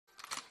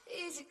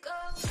to go.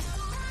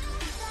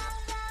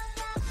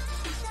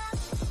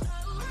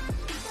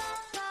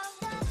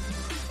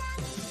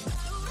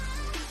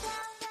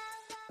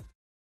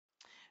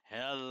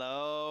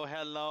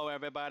 Hello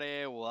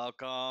everybody.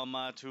 Welcome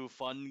to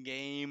Fun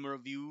Game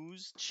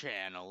Reviews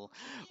channel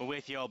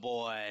with your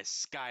boy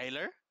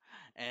Skyler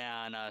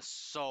and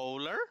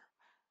Solar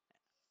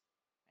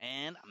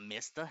and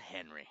Mr.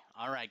 Henry.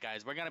 Alright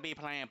guys, we're going to be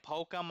playing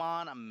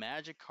Pokemon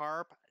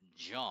Magikarp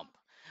Jump.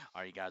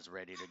 Are you guys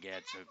ready to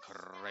get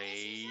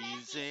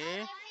crazy?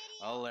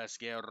 Oh, let's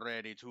get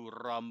ready to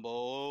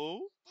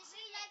rumble.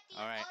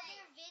 Alright,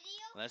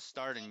 let's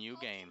start a new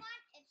game.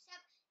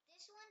 Except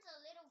this one's a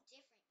little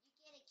different.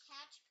 You get to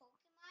catch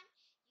Pokemon,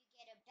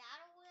 you get to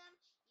battle with them,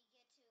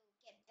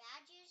 you get to get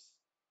badges.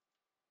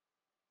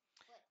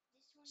 But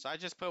this one. So I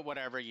just put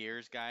whatever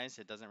years, guys.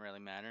 It doesn't really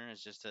matter.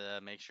 It's just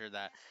to make sure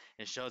that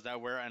it shows that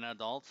we're an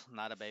adult,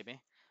 not a baby.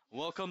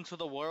 Welcome to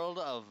the world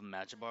of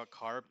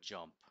Magikarp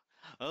Jump.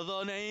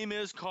 The name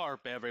is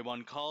Carp.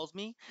 Everyone calls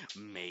me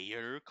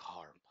Mayor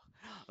Carp.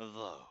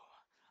 Though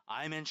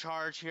I'm in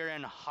charge here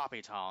in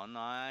Hoppy Town.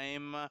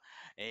 I'm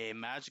a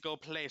magical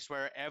place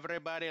where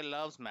everybody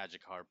loves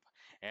Magikarp.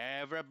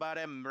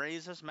 Everybody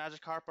raises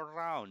Magikarp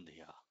around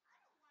here.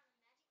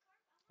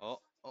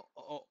 Oh,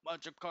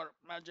 Magikarp,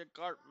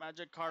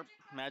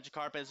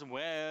 Magikarp as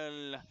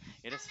well.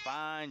 It is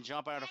fine.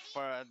 Jump out of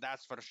fur,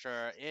 that's for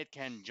sure. It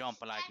can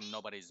jump like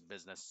nobody's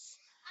business.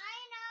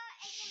 I know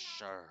it's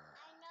Sure.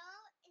 I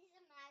know it's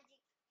a magic.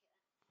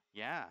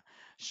 Yeah,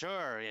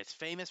 sure, it's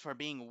famous for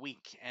being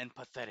weak and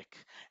pathetic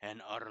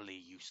and utterly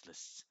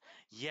useless.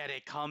 Yet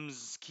it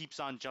keeps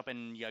on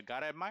jumping. You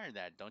gotta admire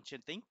that, don't you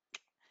think?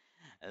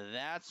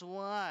 That's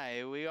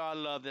why we all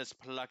love this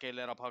plucky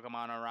little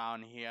Pokemon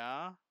around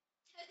here.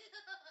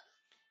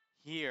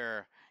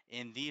 Here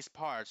in these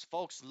parts,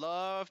 folks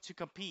love to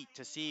compete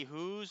to see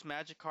whose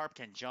Magikarp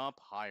can jump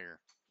higher.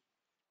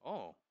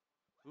 Oh.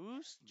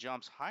 Who's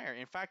jumps higher?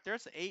 In fact,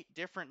 there's 8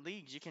 different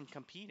leagues you can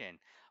compete in.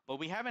 But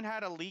we haven't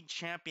had a league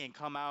champion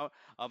come out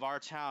of our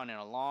town in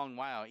a long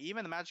while.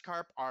 Even the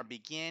Magikarp are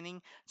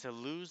beginning to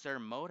lose their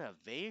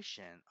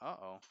motivation.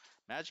 Uh-oh.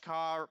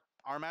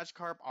 Our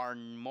Magikarp are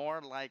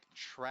more like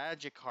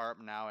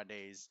Tragikarp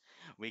nowadays.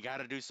 We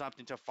gotta do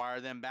something to fire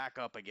them back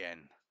up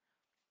again.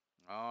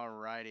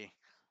 Alrighty.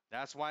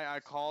 That's why I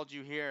called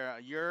you here.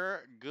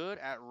 You're good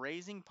at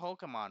raising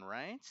Pokemon,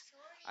 right?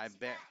 I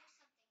bet.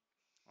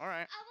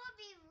 Alright. I will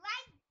be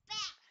right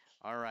back.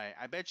 Alright,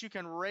 I bet you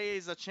can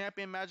raise a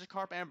champion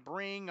Magikarp and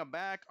bring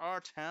back our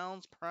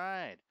town's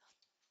pride.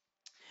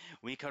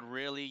 We could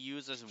really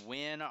use this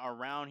win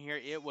around here.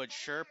 It would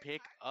sure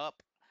pick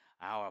up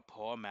our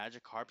poor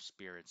Magikarp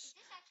spirits. Is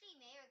this actually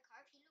Mayor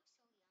Carp? He looks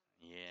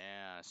so young.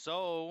 Yeah,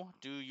 so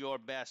do your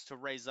best to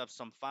raise up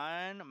some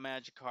fine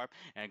Magikarp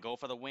and go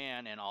for the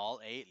win in all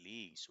 8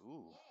 leagues.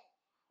 Ooh,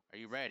 are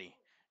you ready?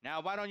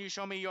 Now, why don't you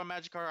show me your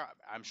Magikarp?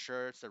 I'm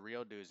sure it's the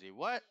real doozy.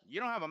 What? You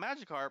don't have a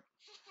Magikarp?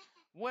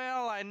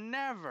 Well, I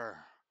never.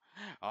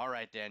 All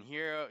right, then.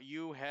 Here,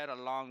 you head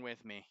along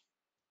with me.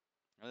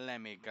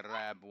 Let me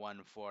grab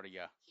one for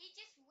you. He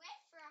just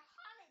went for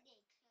holiday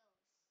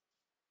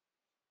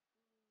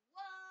clothes.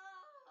 Whoa!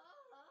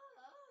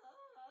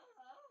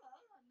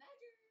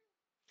 Magic.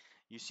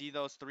 You see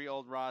those 3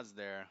 old rods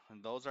there?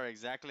 Those are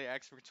exactly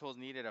expert tools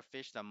needed to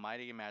fish the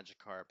mighty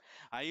Magikarp.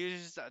 I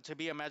used to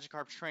be a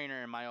Magikarp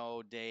trainer in my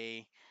old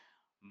day.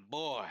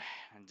 Boy,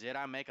 did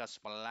I make a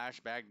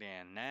splash back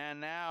then. And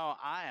now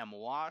I am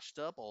washed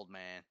up, old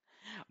man.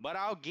 But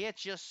I'll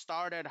get you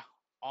started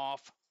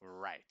off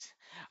right.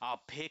 I'll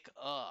pick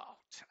out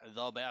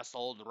the best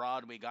old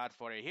rod we got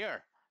for you.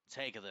 Here,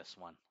 take this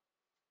one.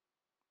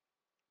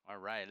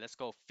 Alright, let's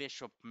go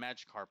fish a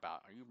Magikarp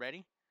out. Are you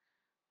ready?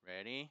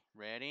 Ready,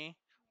 ready,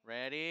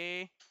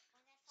 ready,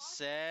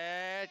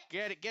 set,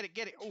 get it, get it,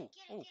 get it.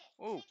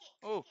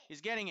 Oh,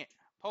 he's getting it.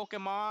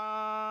 Pokemon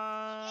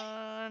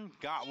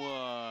got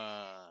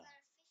one.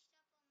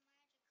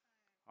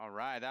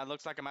 Alright, that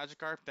looks like a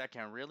Magikarp that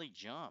can really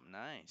jump.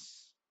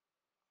 Nice.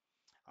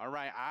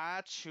 Alright,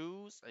 I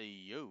choose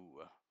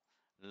you.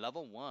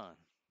 Level 1.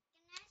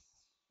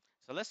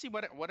 So let's see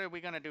what are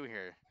we going to do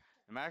here.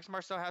 The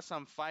Magikarp still has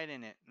some fight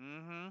in it.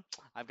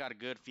 I've got a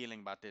good feeling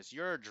about this.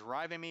 You're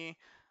driving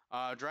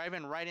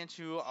right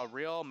into a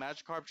real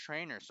Magikarp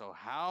trainer. So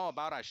how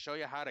about I show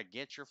you how to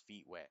get your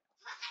feet wet?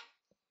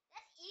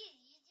 That's easy.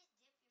 You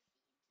just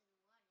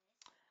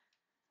dip your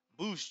feet into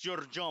the water. Boost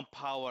your jump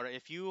power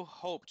if you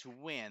hope to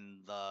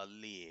win the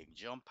league.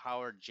 Jump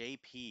power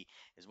JP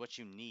is what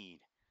you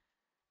need.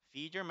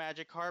 Feed your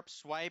Magikarp,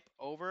 swipe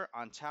over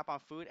on tap on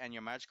food, and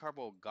your Magikarp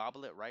will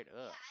gobble it right up.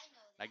 Yeah, I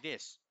know that. Like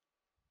this.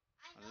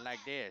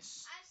 Like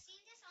this. I've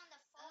seen this on the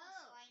phone,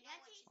 so I know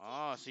what you do.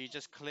 Oh, so you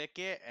just click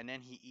it, and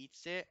then he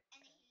eats it. And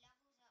then he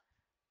levels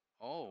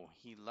up. Oh,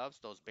 he loves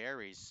those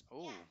berries.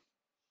 Oh. Yeah.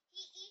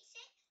 He eats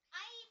it.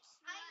 I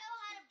know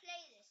how to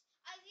play this.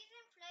 I've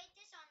even played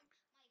this on my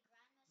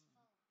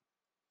grandma's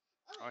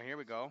phone. Oh, here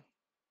we go. When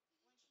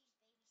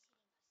she's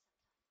babysitting us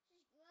sometimes.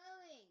 She's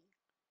growing.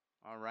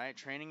 All right,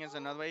 training is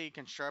another way you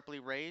can sharply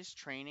raise.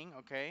 Training,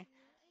 okay.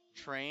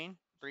 Train.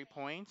 3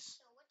 points.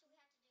 So what do we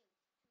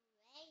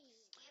have to do?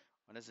 Skip.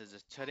 What is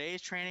this?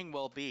 Today's training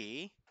will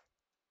be.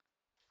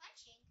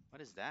 Punching.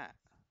 What is that?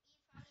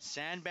 He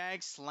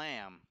Sandbag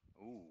slam.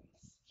 Ooh.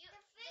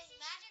 The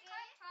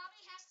Magikarp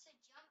probably has to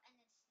jump and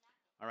then slap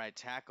it. All right,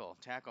 tackle.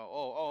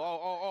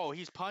 Oh.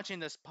 He's punching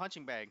this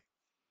punching bag.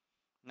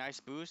 Nice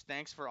boost.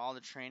 Thanks for all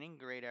the training.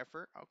 Great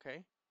effort.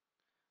 Okay.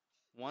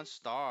 1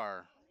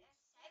 star. Oh, that's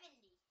 70.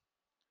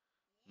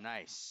 Yeah.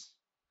 Nice.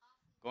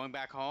 Going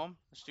back home.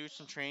 Let's do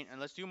some train and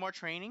let's do more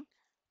training.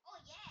 Oh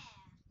yeah.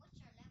 What's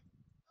your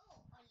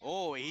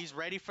level? Oh, he's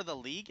ready for the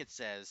league, it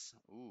says.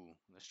 Ooh,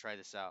 let's try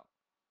this out.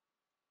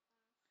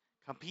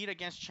 Compete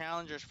against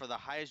challengers for the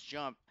highest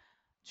jump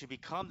to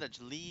become the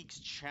league's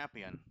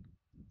champion.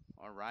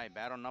 All right,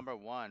 battle number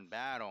 1.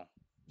 Battle.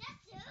 That's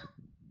 2?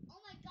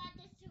 Oh my god,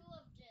 there's 2 of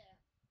them.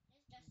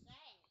 It's the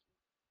same.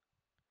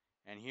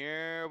 And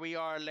here we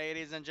are,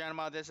 ladies and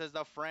gentlemen. This is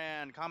the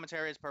friend.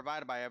 Commentary is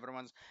provided by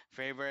everyone's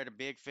favorite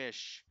big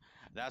fish.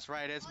 That's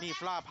right, it's me,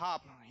 Flop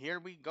Hop. Here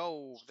we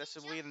go. This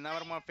will be the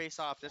number 1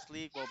 face-off. This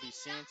league will be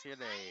seen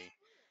today.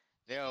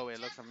 There, it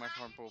looks like my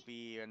farm will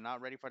be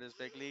not ready for this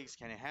big leagues.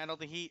 Can it handle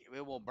the heat?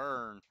 It will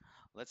burn.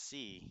 Let's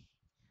see.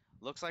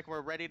 Looks like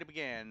we're ready to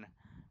begin.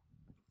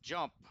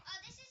 Jump.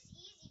 This is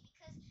easy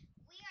because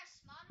we are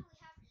smaller. We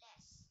have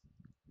less.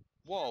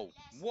 Whoa.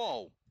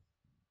 Whoa.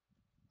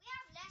 We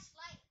have less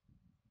light.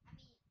 I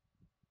mean.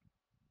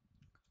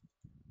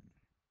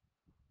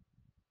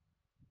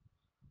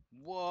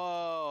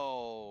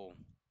 Whoa.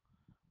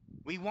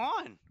 We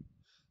won.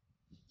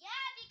 Yeah,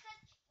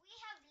 because we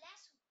have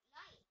less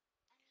light.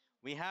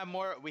 We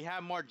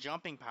have more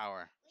jumping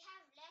power. We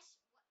have less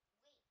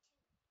weight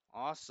too.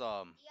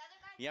 Awesome. The other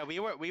guy. Yeah,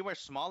 we were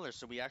smaller,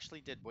 so we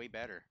actually did way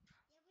better.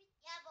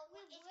 Yeah, but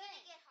it's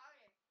gonna get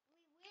harder.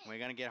 We win. We're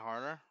gonna get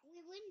harder.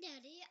 We win,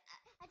 Daddy.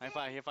 High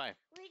five. High five.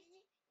 I didn't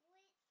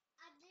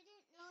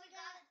know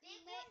that. Big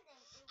one, then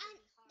it would be hard.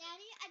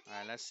 Daddy, All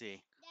right, let's see.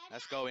 Daddy,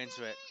 Let's go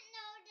into it. I didn't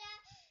know that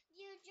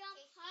you jump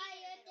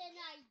higher than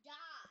I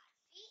die.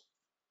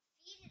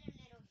 Feed it a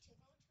little to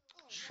go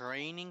to.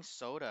 Training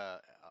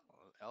soda.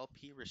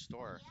 LP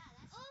restore. Yeah,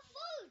 that's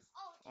food.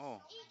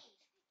 Oh. Eat.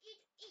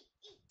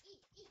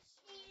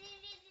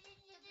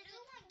 The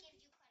blue one gives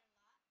you quite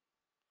a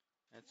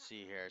lot. Let's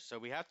see here. So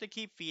we have to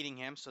keep feeding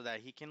him so that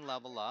he can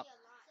level up.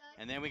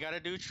 And then we got to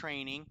do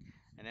training.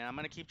 And then I'm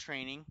going to keep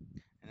training.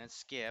 And then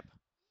skip.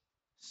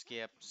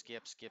 Skip.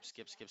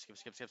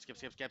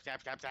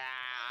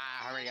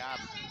 Hurry up.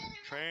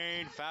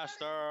 Train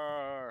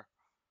faster.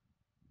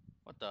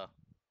 What the?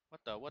 I'm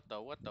gonna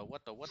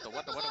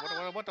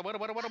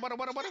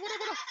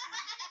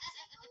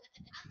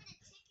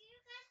tickle you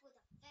guys with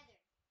a feather.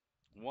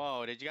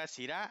 Whoa, did you guys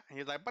see that? He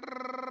was like, Just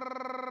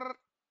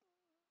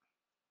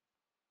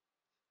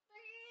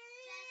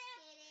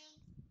kidding.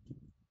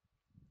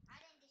 I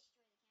didn't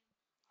destroy the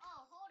camera.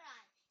 Oh, hold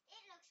on.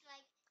 It looks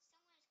like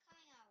someone is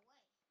coming our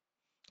way.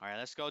 all right,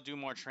 let's go do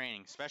more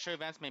training. Special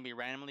events may be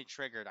randomly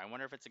triggered. I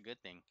wonder if it's a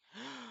good thing.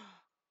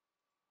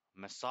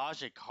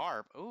 Massage a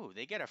carp. Ooh,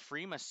 they get a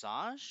free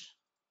massage?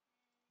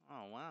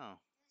 Oh, wow.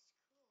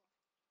 That's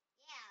cool.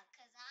 Yeah,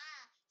 because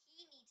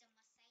he needs a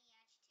massage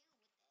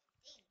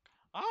too with the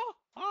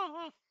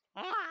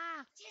thing.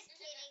 Just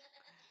kidding.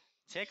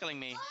 Tickling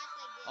me.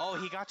 Exactly. Oh,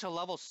 he got to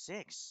level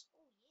 6.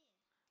 Oh,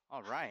 yeah.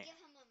 All right. Give him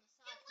a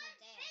massage my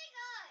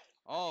dad.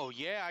 Oh,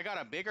 yeah, I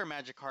got a bigger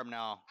Magikarp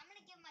now. I'm going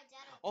to give my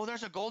dad a Oh,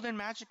 there's a golden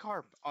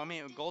Magikarp. I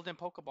mean, a golden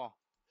Pokeball.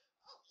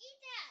 Oh, eat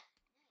that.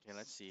 Okay,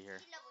 let's see here.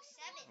 He's level 7.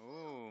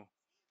 Ooh. More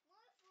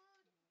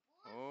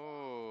food.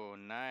 Oh,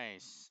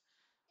 nice.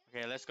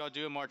 Okay, let's go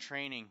do more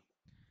training.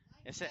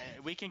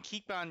 We can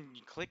keep on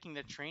clicking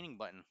the training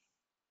button.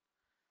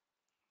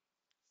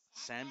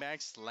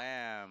 Sandbag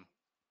slam.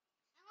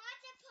 I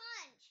want to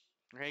punch.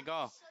 Okay,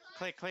 go.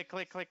 Click. Can I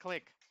push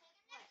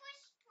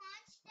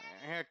punch?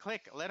 Here,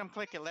 click. Let him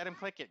click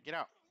it. Get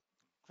out.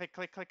 Click.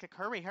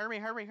 Hurry.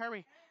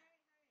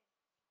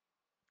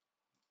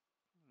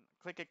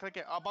 Click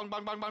it. Oh,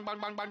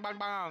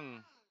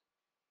 bang.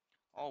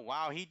 Oh,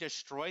 wow, he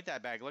destroyed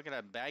that bag. Look at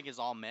that bag is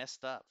all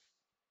messed up.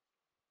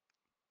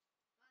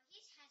 He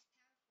has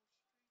powerful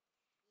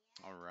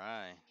strength. All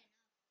right.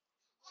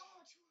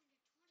 Oh,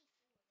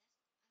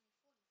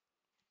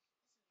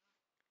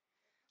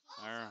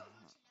 224. All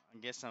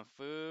right. Get some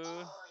food.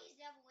 Oh, he's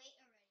level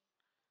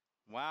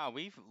 8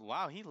 already.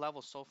 Wow, he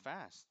levels so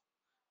fast.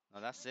 No,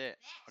 that's it.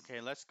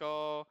 Okay, let's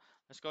go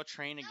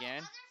train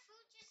again. Other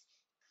food just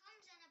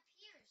comes and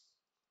appears.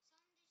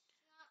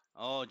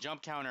 Oh,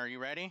 jump counter. Are you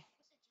ready?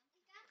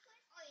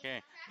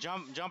 Okay,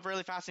 jump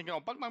really fast and go.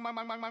 Bang.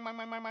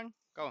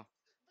 Go.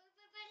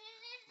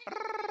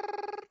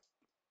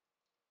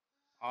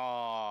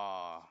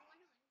 Oh,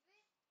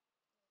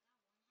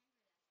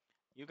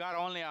 you got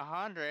only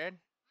 100.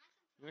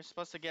 You were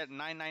supposed to get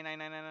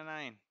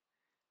 99999.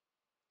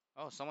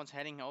 Oh, someone's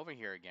heading over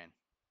here again.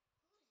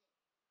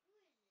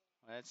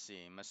 Let's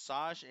see.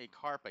 Massage a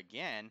carp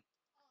again.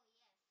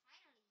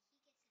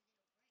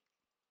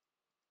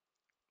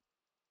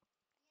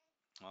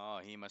 Oh,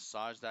 he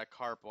massaged that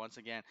carp once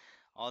again.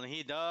 Oh,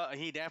 he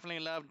definitely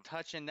loved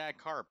touching that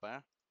carp,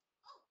 huh?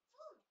 Oh, food.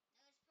 No, it's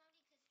probably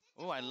because this.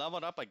 Oh, I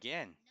leveled up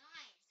again.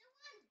 Nice. The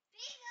one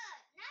bigger.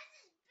 Not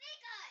this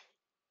big guy.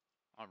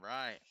 All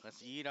right,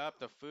 let's eat up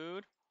the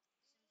food. Some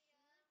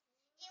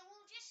food. It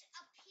will just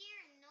appear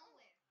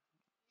nowhere.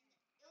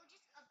 It will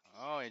just appear.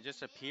 Oh, it in just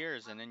the middle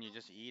appears of and then you nowhere.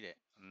 just eat it.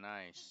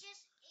 It Nice.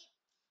 just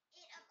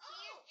it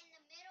appears in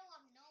the middle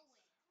of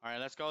nowhere. All right,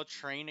 let's go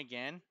train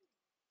again.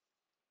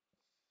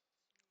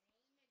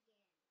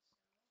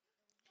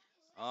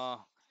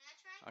 Oh, Can I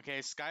try? okay,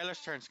 Skylar's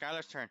turn.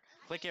 Skylar's turn.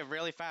 Click it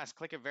really fast.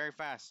 Click it very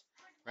fast.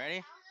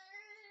 Ready?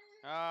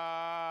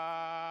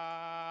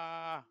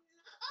 Ah,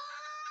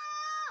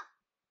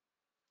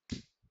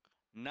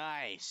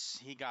 nice.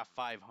 He got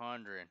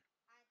 500.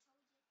 I told you.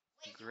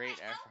 Wait, Great you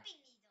were effort.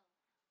 helping me though.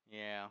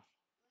 Yeah. You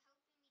were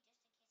helping me just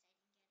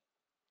in case I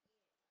didn't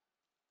get it.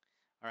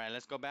 All right,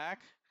 let's go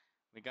back.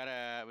 We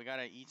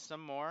gotta eat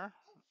some more.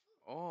 Oh, food.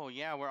 Oh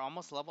yeah, we're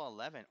almost level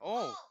 11.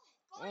 Oh,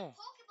 Oh, golden oh,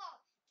 Pokeball.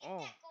 Get oh,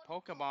 that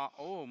golden Pokeball.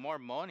 Oh, more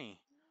money.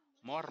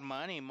 More It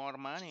money, more doesn't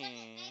money.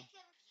 make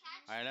him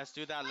catch. All right, let's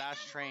do that Why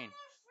last not train. more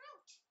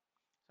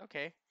fruit?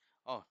 Okay.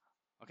 Oh,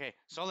 okay.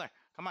 Solar,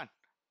 come on.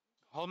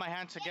 Hold my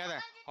hand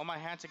together. Hold my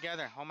hand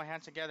together. Hold my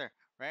hand together.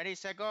 Ready,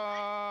 set, go.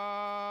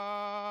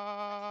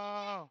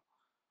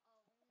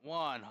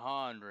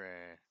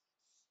 100.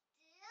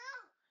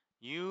 Still.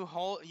 You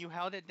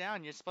held it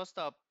down. You're supposed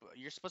to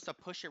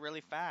push it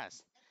really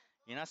fast.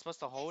 You're not supposed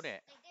to hold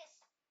it. Like this.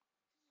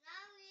 Now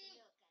we.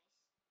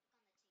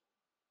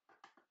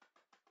 Look, guys.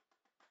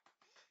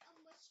 Look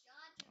on the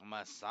table. A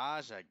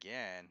Massage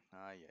again.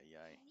 Ay, ay,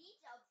 ay. He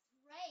needs a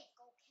break,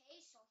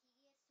 okay? So he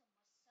gets to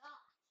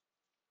massage.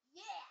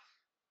 Yeah.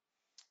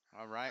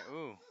 All right.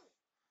 Ooh.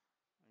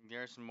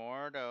 There's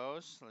more of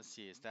those. Let's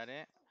see. Is that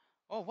it?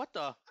 Oh, what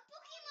the? A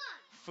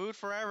Pokemon. Food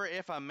forever.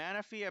 If a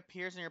Manaphy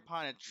appears in your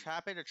pond,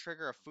 trap it to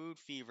trigger a food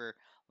fever.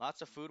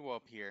 Lots of food will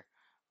appear.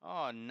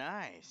 Oh,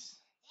 nice.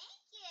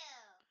 Thank you.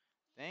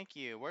 Thank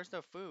you. Where's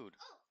the food?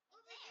 Oh,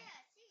 over there.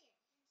 I see it.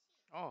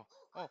 Oh,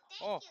 Oh,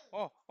 oh, thank oh, you.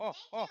 oh, oh, Thank oh,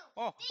 you.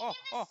 oh, They oh, give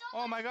us oh, so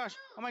oh my much gosh,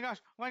 food. oh my gosh,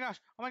 oh my gosh,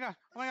 oh my gosh,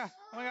 oh my gosh,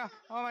 oh my gosh,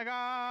 oh my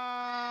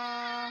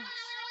gosh,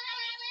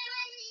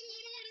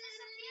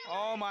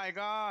 oh my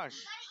gosh.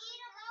 You gotta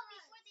eat them all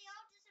before they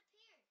all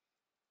disappear.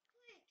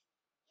 Quick,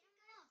 eat them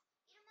all.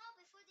 Eat them all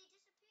before they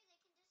disappear.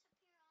 They can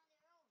disappear on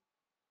their own.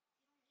 If you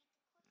don't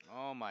eat the quick.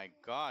 Oh my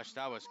gosh,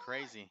 that was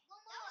crazy. One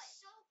more. That was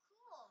so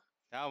cool.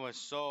 That was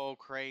so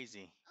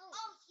crazy.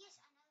 Oh, yes,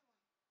 another one.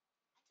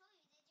 I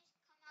told you they just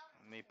come out of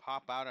And they nowhere.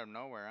 pop out of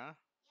nowhere, huh?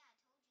 Yeah, I told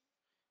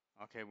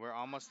you. Okay, we're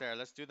almost there.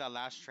 Let's do that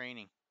last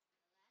training.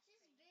 This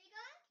is big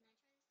one. Can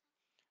I try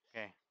this time?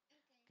 Okay,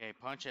 okay,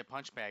 punch it,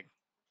 punch bag.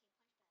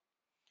 Okay, punch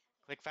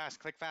bag. Click fast,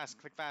 click fast,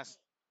 click fast.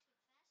 Click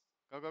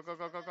fast. Go, go, go,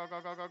 go, go, go,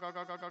 go, go, go, go,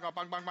 go, go, go, go,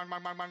 bang, bang, bang,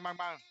 bang, bang, bang, bang,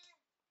 bang.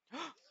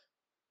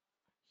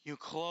 You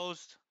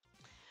closed.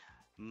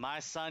 My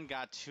son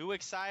got too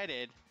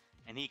excited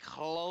and he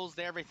closed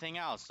everything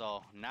out.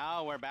 So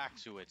now we're back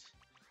to it.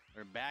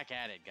 We're back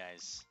at it,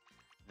 guys.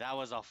 That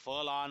was a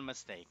full-on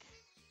mistake.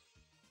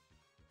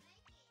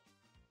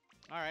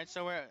 All right,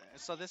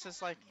 so this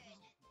is like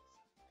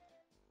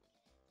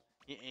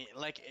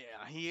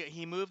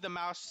he moved the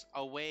mouse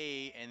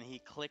away and he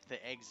clicked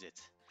the exit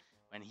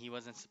when he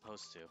wasn't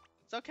supposed to.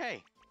 It's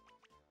okay.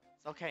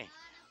 It's okay.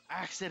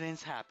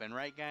 Accidents happen,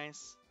 right,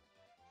 guys?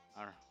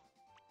 All right.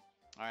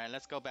 All right,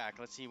 let's go back.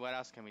 Let's see what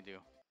else can we do.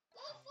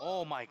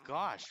 Oh my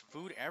gosh,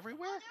 food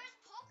everywhere? Oh, there's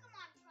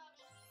Pokemon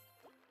probably.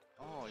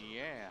 Oh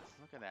yeah,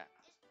 look at that.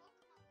 There's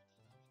Pokemon we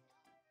didn't even know.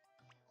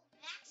 Oh,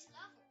 max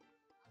level.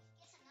 Oh, he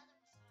gets another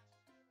massage.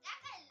 That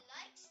guy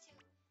likes to.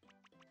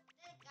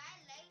 The guy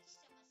likes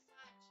to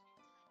massage and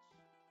touch.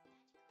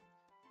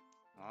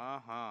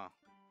 Uh-huh.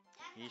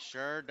 That He guy-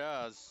 sure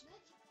does.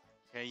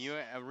 Magikarp. Okay, you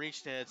have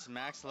reached its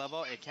max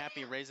level. It can't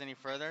be raised any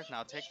further.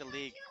 Now take the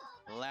lead.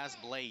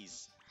 Last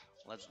blaze.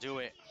 Let's do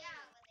it. Yeah,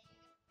 but then you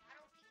can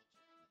battle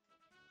Pikachu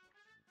and then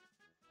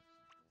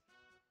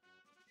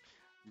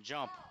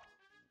Jump. Oh,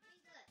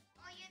 pretty good.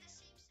 Oh, you're the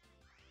same size.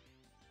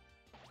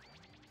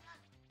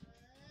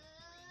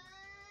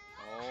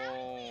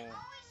 How do we Oh.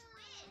 always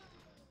win?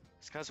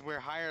 It's because we're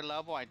higher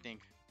level, I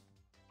think.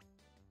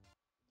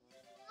 Come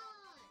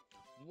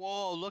on.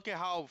 Whoa, look at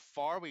how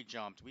far we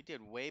jumped. We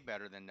did way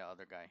better than the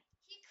other guy.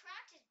 He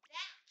cracked his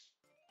back.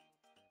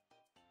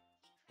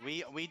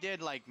 We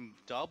did like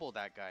double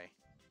that guy.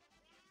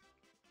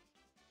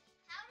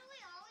 How do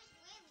we always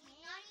win?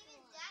 We're not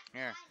even that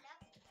Here. high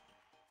level.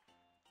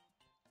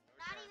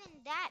 Not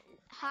even that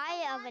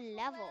high of a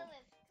level.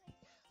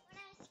 When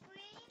I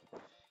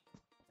scream,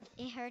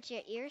 it hurts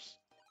your ears.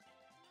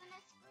 When I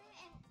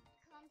scream,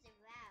 it comes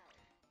around.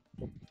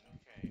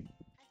 Okay.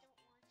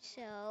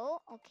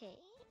 So, okay.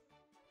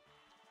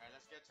 All right,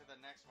 let's get to the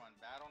next one.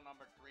 Battle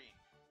number 3.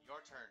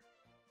 Your turn.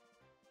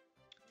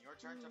 Your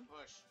turn to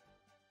push.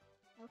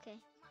 Okay.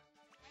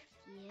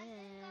 Yeah.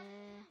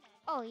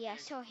 Oh, yeah, Okay,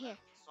 so here.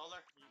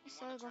 Solar, you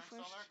Solar, want to go turn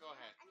first. Solar? Go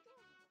ahead.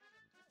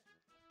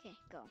 Okay,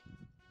 go.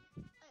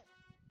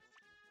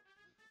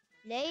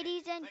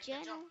 Ladies and Click the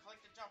gentlemen. jump,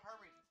 click the jump,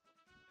 hurry.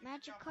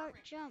 Magikarp,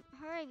 jump.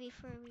 Hurry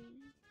before we...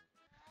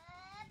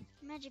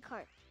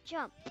 Magikarp,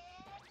 jump.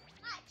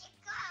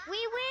 We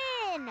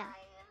win!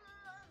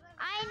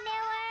 I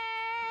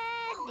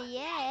knew it!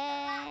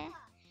 Yeah!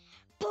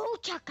 Boo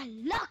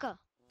chakalaka!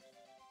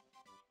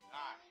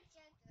 Ah,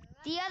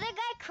 The other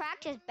guy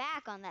cracked his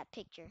back on that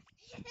picture.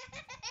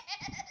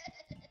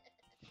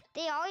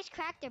 They always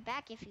crack their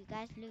back if you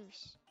guys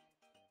lose.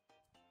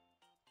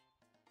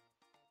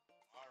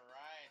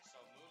 alright, so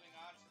moving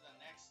on to the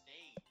next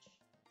stage.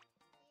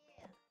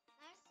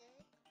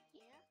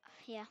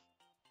 Yeah.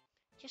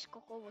 Just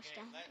go over Okay,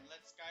 stuff.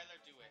 let Skylar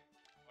do it.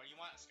 Or you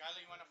want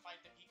Skylar? You want to fight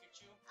the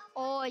Pikachu?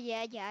 Oh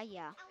yeah. Okay,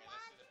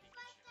 let's do the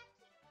Pikachu.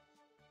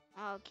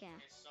 Okay.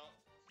 Okay,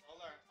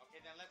 Solar. Okay,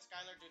 then let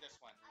Skylar do this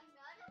one.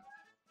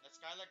 Let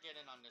Skylar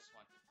get in on this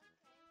one.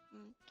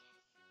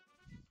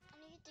 I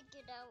need to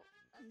get out.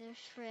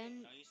 There's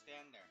friend. No, you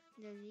stand there.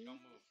 The lead.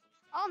 Don't move.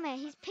 Oh man,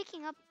 he's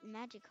picking up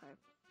Magikarp.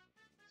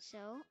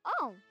 So,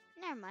 oh,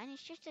 never mind.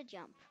 It's just a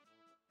jump.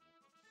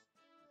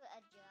 A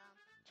jump.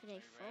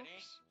 Today, Are you ready?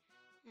 folks.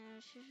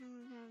 System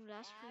we have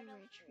last free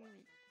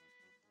treatment.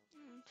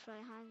 Try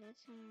high.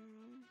 That's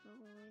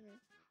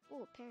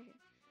oh, parachute.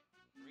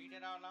 Read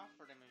it out loud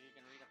for them if you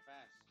can read it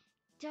fast.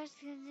 Just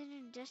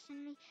consider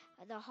destiny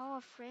the Hall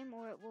of Frame,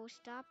 or it will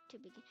stop to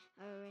begin.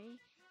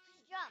 Already.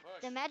 Jump.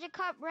 Push. The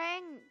Magikarp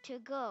rang to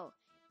go.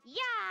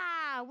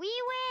 Yeah, we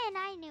win.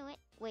 I knew it.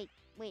 Wait,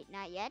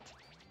 not yet.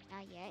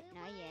 Not yet.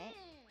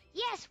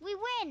 Yes, we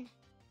win.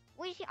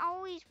 We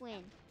always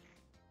win.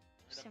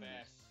 You're the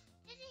best.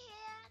 Did you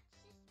hear?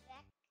 She's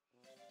back.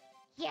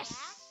 Yes.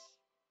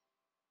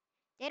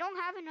 They don't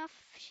have enough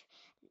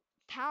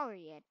power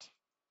yet.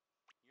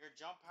 Your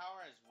jump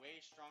power is way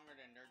stronger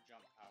than their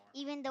jump power.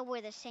 Even though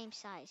we're the same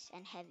size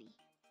and heavy.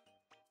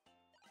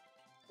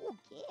 Oh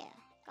yeah,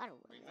 got a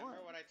reward.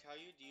 Remember what I tell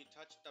you? Do you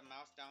touch the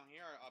mouse down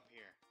here or up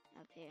here?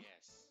 Up here.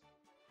 Yes.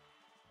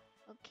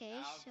 Okay,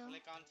 Now so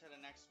click on to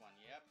the next one.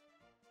 Yep.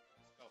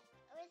 Let's go.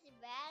 Where's the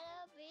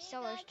battle?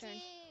 Solar's turn,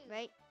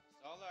 right?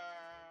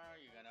 Solar,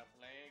 you're gonna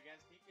play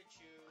against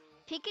Pikachu.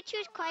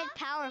 Pikachu's quite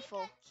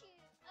powerful. Pikachu.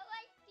 I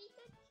like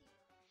Pikachu.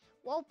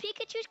 Well,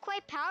 Pikachu's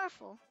quite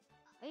powerful.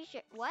 Are you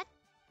sure? What?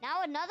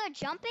 Now another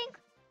jumping?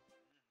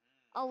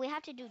 Oh, we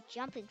have to do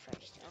jumping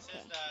first.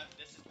 Okay.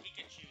 This is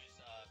Pikachu's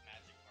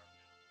Magikarp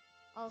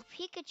now. Oh,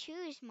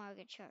 Pikachu's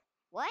Magikarp.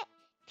 What?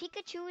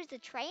 Pikachu is the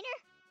trainer?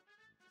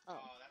 Oh,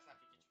 that's not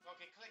Pikachu.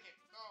 Okay, click it.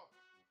 Go.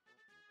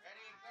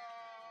 Ready, go.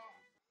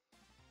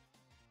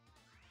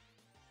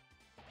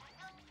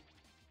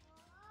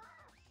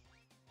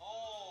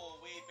 Oh,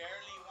 we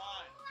barely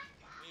won.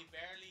 We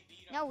barely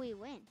beat him. No, we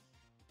win.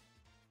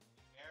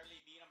 We barely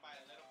beat him by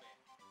a little bit.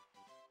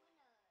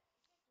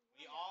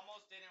 We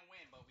almost didn't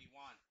win, but we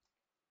won.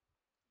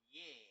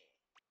 Yeah.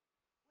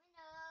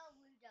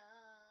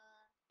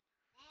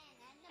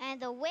 Winner. And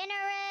the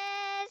winner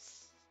is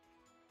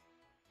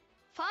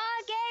Fun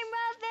Game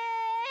Review.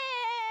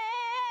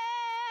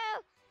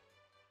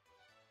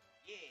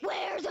 Yeah.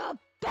 We're the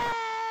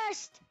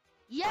best.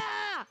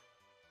 Yeah.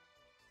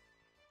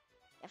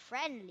 The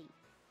friendly.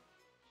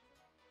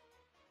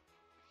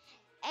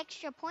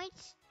 Extra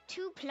points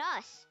 2+.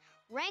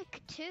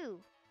 Rank 2.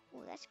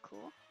 Oh, that's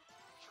cool.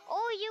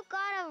 Oh, you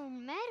got a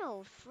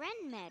medal.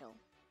 Friend medal.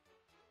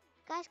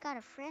 You guys got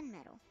a friend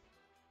medal.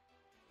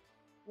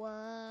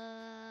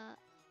 What?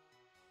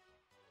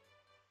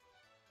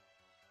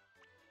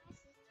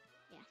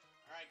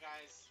 Alright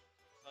guys,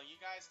 so you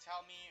guys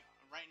tell me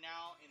right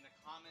now in the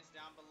comments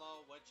down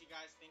below what you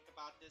guys think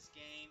about this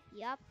game.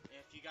 Yup.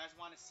 If you guys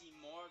want to see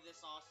more of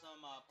this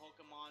awesome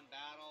Pokemon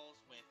battles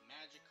with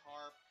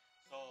Magikarp,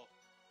 so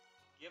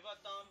give a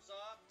thumbs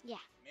up.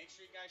 Yeah. Make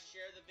sure you guys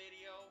share the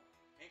video.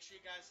 Make sure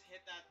you guys hit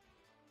that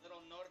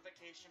little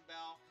notification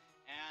bell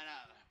and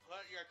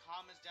put your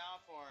comments down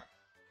for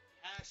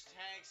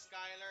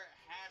 #Skylar,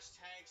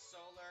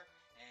 #Solar,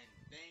 and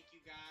thank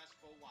you guys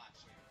for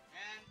watching.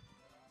 And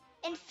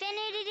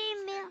Infinity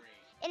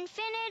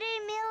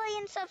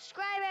million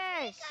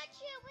subscribers.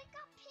 Pikachu. We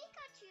got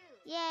Pikachu.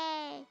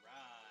 Yay.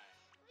 right.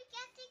 We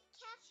got to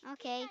catch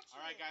Okay. Pikachu.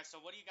 Alright guys,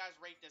 so what do you guys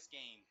rate this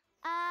game?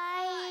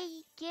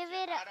 I give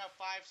it Out of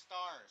 5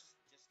 stars.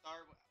 Just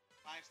start with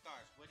 5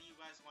 stars. What do you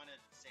guys want to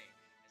say?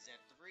 Is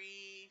it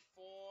 3,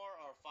 4,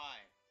 or 5?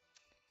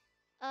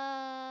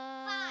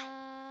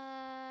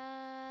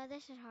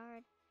 This is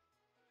hard.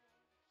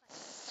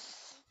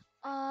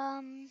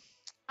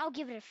 I'll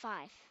give it a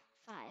 5.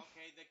 5.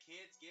 Okay, the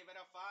kids give it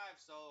a 5,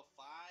 so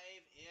 5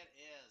 it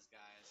is,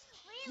 guys.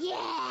 We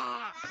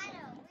Yeah. like to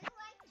battle. We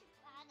like to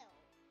battle.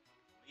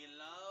 We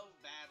love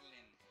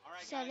battling.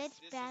 Alright So guys, let's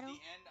this battle. is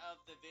the end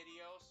of the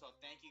video, so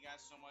thank you guys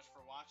so much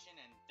for watching,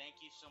 and thank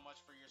you so much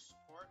for your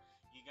support.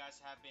 You guys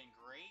have been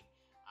great.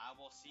 I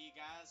will see you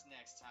guys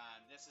next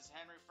time. This is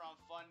Henry from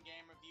Fun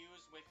Game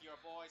Reviews with your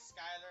boys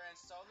Skylar and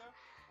Solar.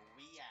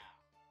 We out.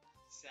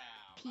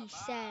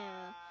 Peace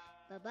out.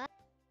 Bye-bye.